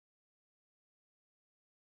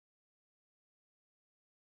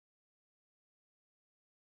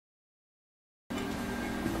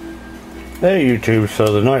Hey YouTube,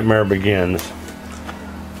 so the nightmare begins.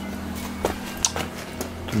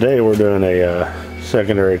 Today we're doing a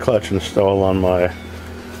secondary clutch install on my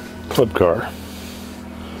club car.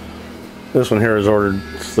 This one here is ordered,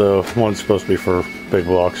 so one's supposed to be for big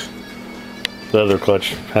blocks. The other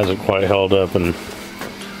clutch hasn't quite held up and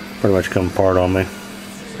pretty much come apart on me.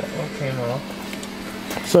 That one came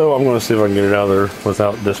off. So I'm going to see if I can get it out of there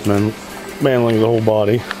without dismantling the whole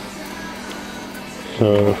body.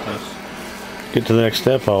 So get to the next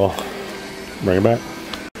step, I'll bring it back.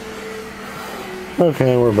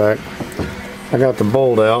 Okay, we're back. I got the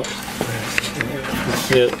bolt out. You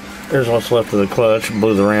see it. There's what's left of the clutch.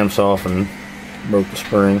 Blew the ramps off and broke the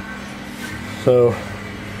spring. So,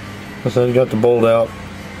 I said, got the bolt out.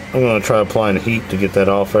 I'm going to try applying heat to get that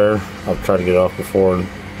off there. I've tried to get it off before and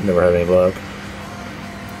never had any luck.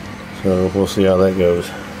 So, we'll see how that goes.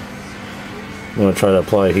 I'm going to try to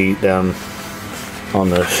apply heat down on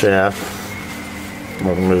the shaft. I'm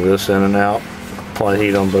going to move this in and out. Apply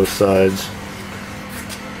heat on both sides.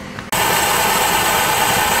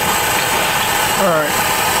 Alright,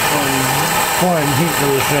 applying heat to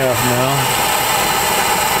the shaft now.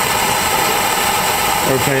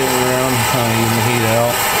 Rotate it around, trying to even the heat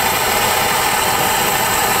out.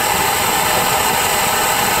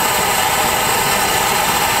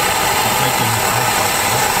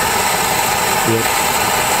 Yep.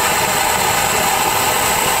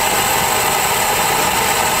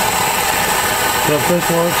 So if this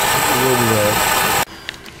works, we'll do that.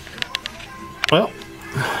 Well,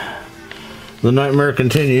 the nightmare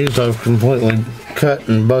continues. I've completely cut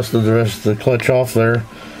and busted the rest of the clutch off there.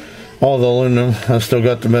 All the aluminum. I've still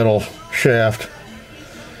got the metal shaft.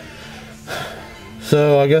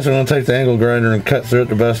 So I guess I'm going to take the angle grinder and cut through it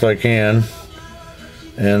the best I can.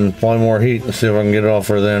 And apply more heat and see if I can get it off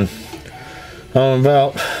there then. I'm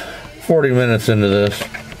about 40 minutes into this.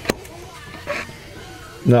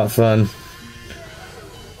 Not fun.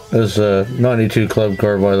 This is a 92 club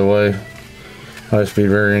car, by the way. High-speed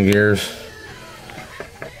varying gears,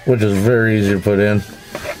 which is very easy to put in.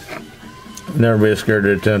 Never be scared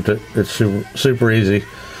to attempt it. It's super easy.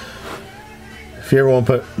 If you ever want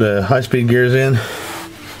to put the high-speed gears in,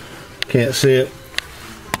 can't see it,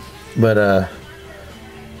 but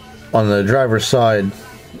on the driver's side,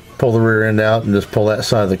 pull the rear end out and just pull that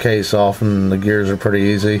side of the case off, and the gears are pretty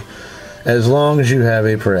easy, as long as you have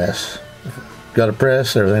a press. Got a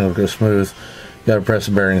press, everything will go smooth. Got to press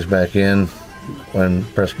the bearings back in when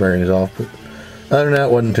press bearings off, but other than that, it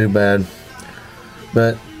wasn't too bad.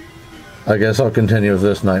 But I guess I'll continue with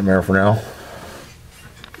this nightmare for now.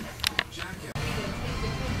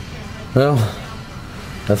 Well,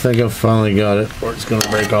 I think I've finally got it where it's going to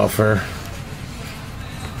break off there.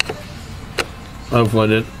 Hopefully I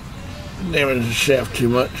didn't damage the shaft too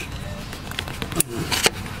much.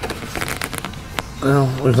 Well,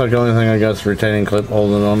 looks like the only thing I got is the retaining clip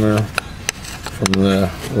holding on there from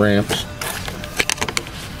the ramps,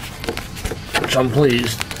 which I'm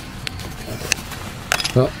pleased.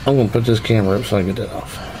 Well, I'm going to put this camera up so I can get that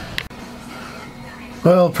off.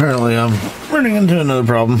 Well, apparently I'm running into another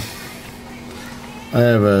problem. I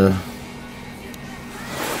have a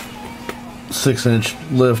 6-inch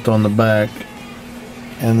lift on the back,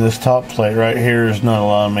 and this top plate right here is not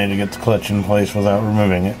allowing me to get the clutch in place without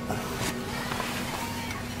removing it.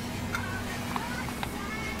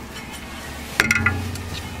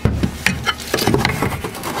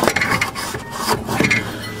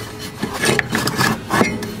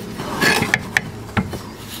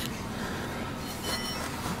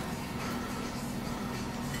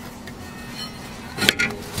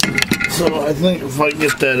 So I think if I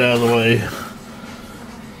get that out of the way,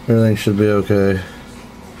 everything should be okay.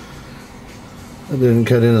 I didn't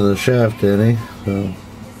cut into the shaft any, so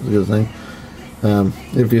it's a good thing.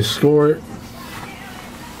 If you score it,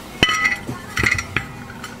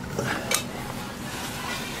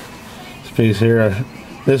 this piece here,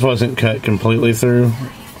 this wasn't cut completely through.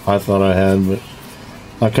 I thought I had, but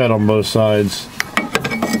I cut on both sides.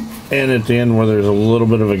 And at the end where there's a little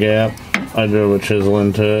bit of a gap, I drove a chisel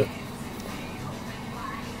into it.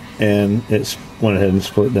 And it went ahead and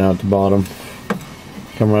split down at the bottom.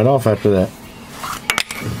 Come right off after that.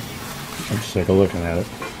 Let's take a look at it.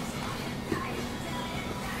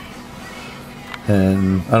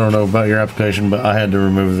 And I don't know about your application, but I had to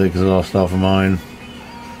remove the exhaust off of mine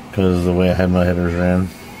because of the way I had my headers ran.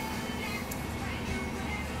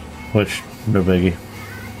 Which, no biggie.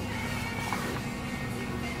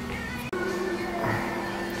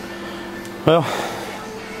 Well,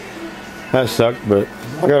 that sucked, but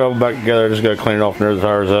I got it all back together. I just got to clean it off and tear the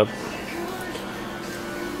tires up.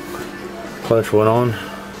 Clutch went on.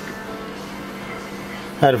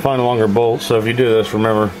 had to find a longer bolt, so if you do this,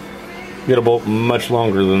 remember, get a bolt much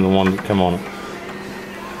longer than the one that come on it.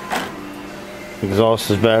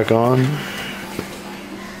 Exhaust is back on.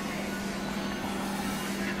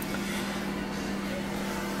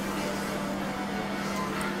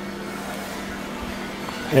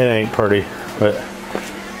 It ain't pretty, but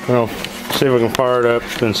we'll see if we can fire it up.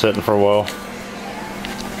 It's been sitting for a while.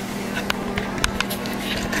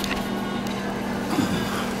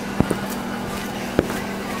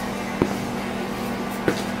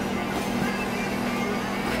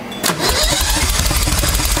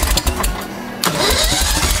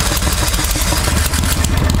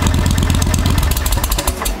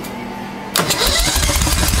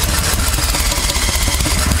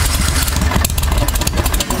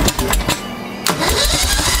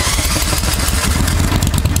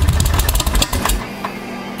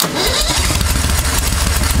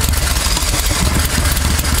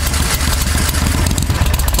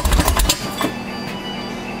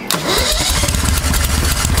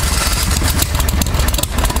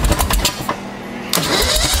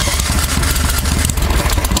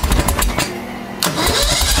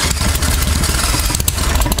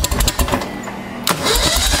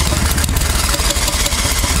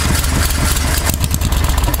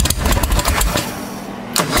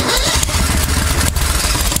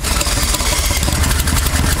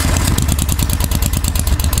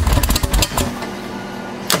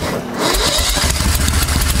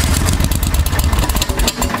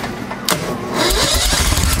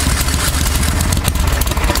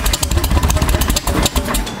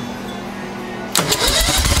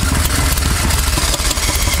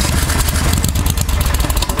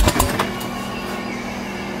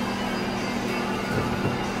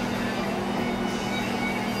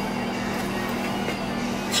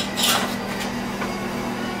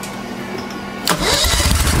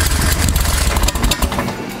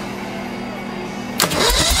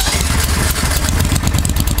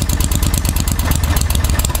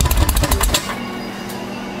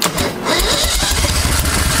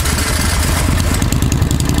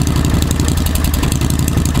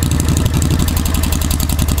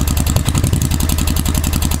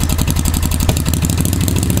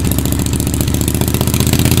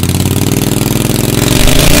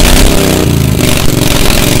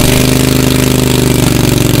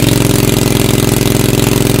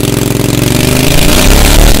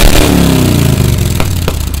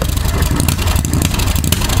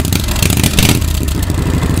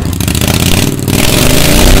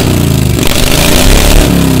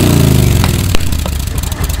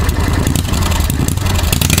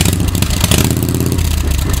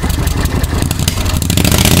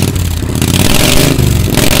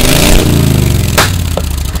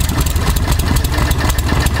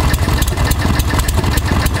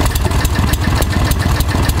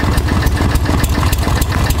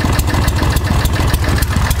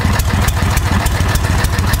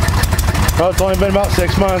 Well, it's only been about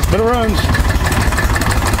 6 months, but it runs.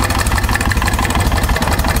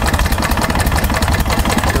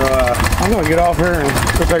 So, I'm gonna get off here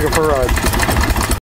and go take it for a ride.